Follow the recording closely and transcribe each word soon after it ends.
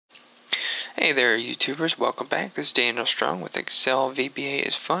Hey there YouTubers, welcome back. This is Daniel Strong with Excel VBA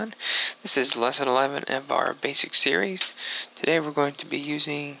is Fun. This is lesson 11 of our basic series. Today we're going to be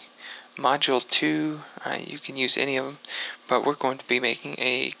using module 2. You can use any of them, but we're going to be making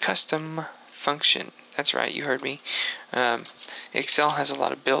a custom function. That's right, you heard me. Excel has a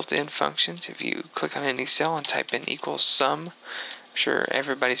lot of built-in functions. If you click on any cell and type in equals sum, I'm sure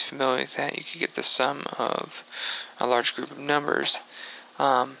everybody's familiar with that. You can get the sum of a large group of numbers.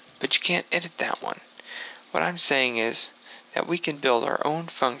 But you can't edit that one. What I'm saying is that we can build our own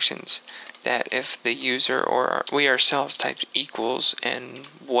functions that if the user or we ourselves type equals and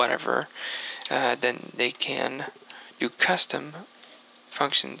whatever, then they can do custom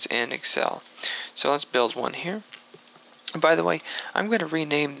functions in Excel. So let's build one here. By the way, I'm going to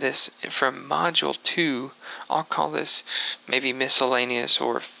rename this from Module 2. I'll call this maybe miscellaneous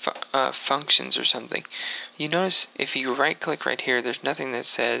or functions or something. You notice if you right click right here, there's nothing that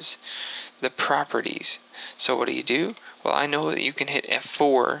says the properties. So what do? Well, I know that you can hit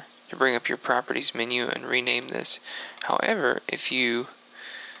F4 to bring up your properties menu and rename this. However, if you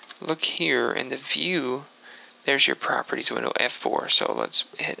look here in the view, there's your properties window, F4. So let's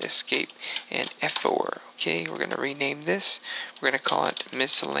hit escape and F4. Okay, we're going to rename this. We're going to call it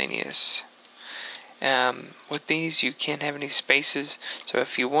miscellaneous. With these, you can't have any spaces. So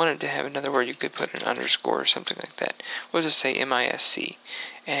if you wanted to have another word, you could put an underscore or something like that. We'll just say MISC.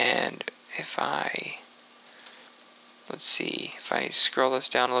 And if let's see, if I scroll this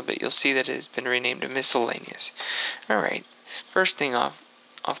down a little bit, you'll see that it has been renamed to miscellaneous. Alright, first thing off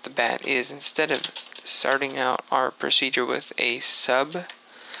the bat is instead of starting out our procedure with a sub,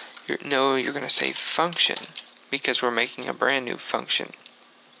 you're going to say function because we're making a brand new function.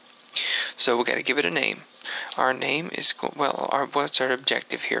 So we got to give it a name. Our name is, what's our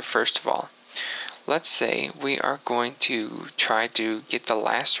objective here first of all? Let's say we are going to try to get the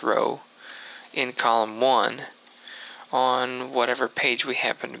last row in column 1 on whatever page we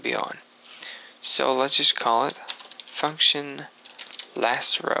happen to be on. So let's just call it function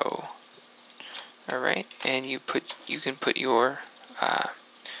last row. Alright, and you can put your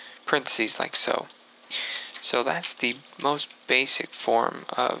parentheses like so. So that's the most basic form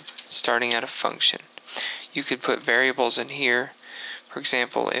of starting out a function. You could put variables in here. For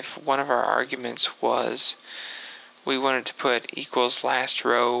example, if one of our arguments was we wanted to put equals last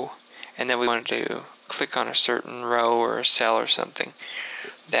row and then we wanted to click on a certain row or a cell or something,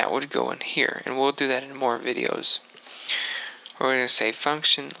 that would go in here, and we'll do that in more videos. We're going to say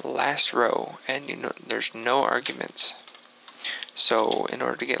function last row, and there's no arguments. So in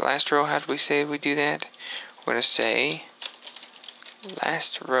order to get last row, how do we say we do that? We're going to say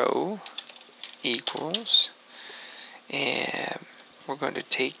last row equals, and we're going to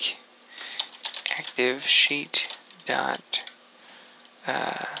take active sheet dot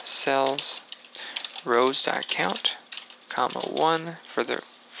cells rows dot count comma 1 for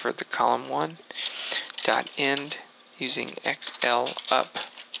the column 1 dot end using XL up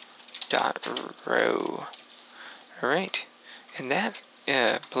dot row. Alright, and that,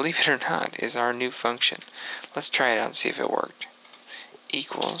 believe it or not, is our new function. Let's try it out and see if it worked.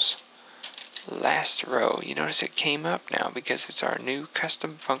 Equals last row. You notice it came up now because it's our new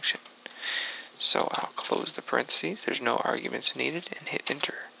custom function. So I'll close the parentheses, there's no arguments needed, and hit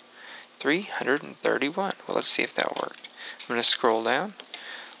enter. 331. Well, let's see if that worked. I'm going to scroll down.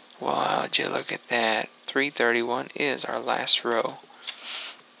 Wow, would you look at that. 331 is our last row.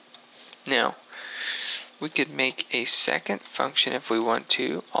 Now, we could make a second function if we want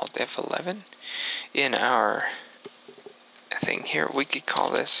to, Alt F11. In our thing here, we could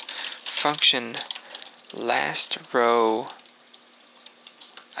call this function last row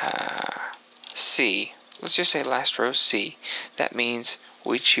C. Let's just say last row C. That means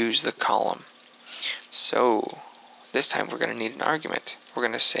we choose the column. So this time we're going to need an argument. We're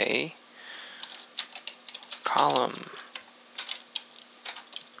going to say column,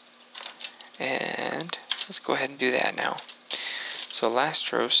 and let's go ahead and do that now. So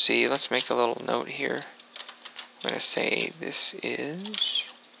last row C, let's make a little note here. I'm going to say this is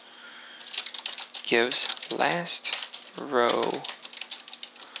gives last row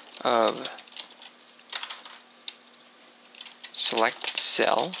of selected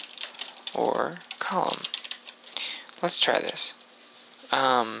cell or column. Let's try this.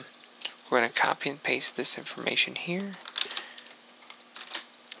 We're going to copy and paste this information here.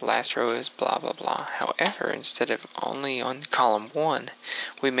 Last row is blah blah blah. However, instead of only on column 1,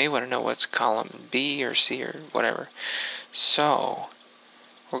 we may want to know what's column B or C or whatever. So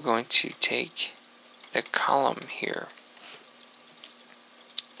we're going to take the column here.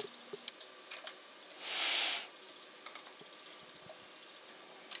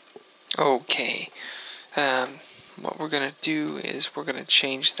 Okay, what we're going to do is we're going to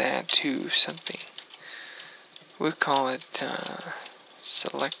change that to something. We'll call it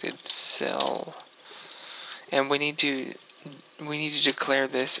selected cell, and we need to declare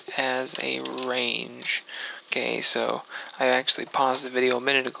this as a range. Okay, so I actually paused the video a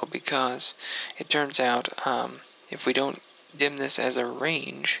minute ago because it turns out if we don't dim this as a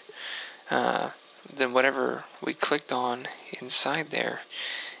range, then whatever we clicked on inside there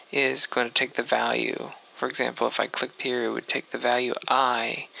is going to take the value. For example, if I clicked here, it would take the value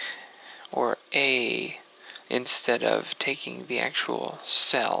I or A instead of taking the actual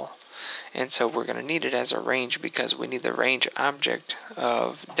cell. And so we're going to need it as a range because we need the range object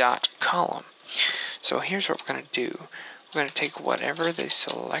of dot column. So here's what we're going to do. We're going to take whatever the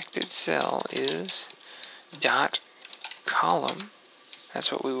selected cell is, dot column.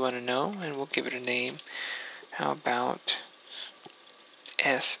 That's what we want to know, and we'll give it a name. How about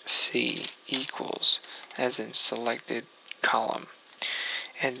SC equals, as in selected column.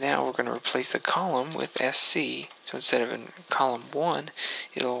 And now we're going to replace the column with SC. So instead of in column 1,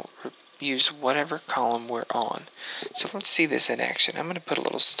 it'll use whatever column we're on. So let's see this in action. I'm going to put a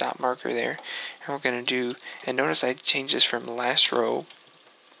little stop marker there, and we're going to do, and notice I changed this from Lastrow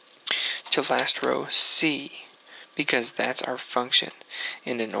to LastrowC, because that's our function.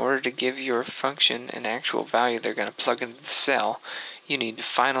 And in order to give your function an actual value they're going to plug into the cell, you need to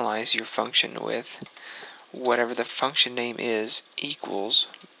finalize your function with whatever the function name is equals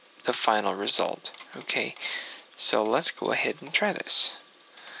the final result. Okay, so let's go ahead and try this.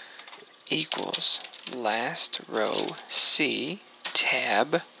 Equals LastrowC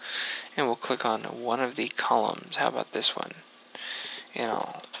tab, and we'll click on one of the columns. How about this one? And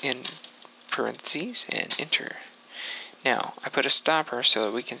I'll in parentheses and enter. Now I put a stopper so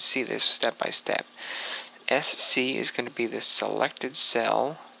that we can see this step by step. SC is going to be the selected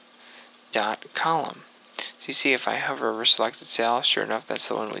cell dot column. So you see if I hover over selected cell, sure enough that's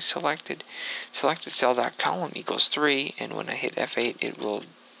the one we selected. Selected cell dot column equals 3, and when I hit F8 it will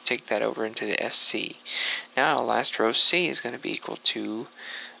take that over into the SC. Now LastrowC is going to be equal to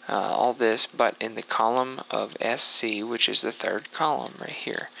all this, but in the column of SC, which is the third column right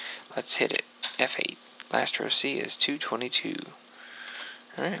here. Let's hit it. F8. LastrowC is 222.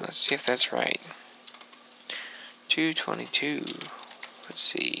 Alright, let's see if that's right. 222. Let's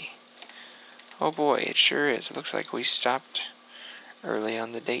see. Oh boy, it sure is. It looks like we stopped early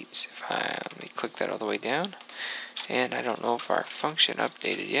on the dates. Let me click that all the way down. And I don't know if our function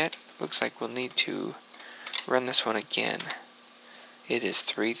updated yet. Looks like we'll need to run this one again. It is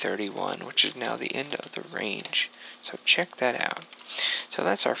 331, which is now the end of the range. So check that out. So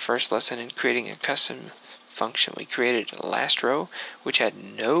that's our first lesson in creating a custom function. We created Lastrow, which had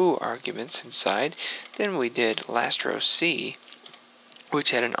no arguments inside. Then we did LastrowC,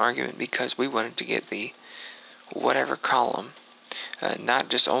 which had an argument because we wanted to get the whatever column, not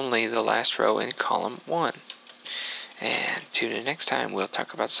just only the last row in column 1. And tune in next time, we'll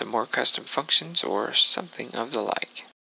talk about some more custom functions or something of the like.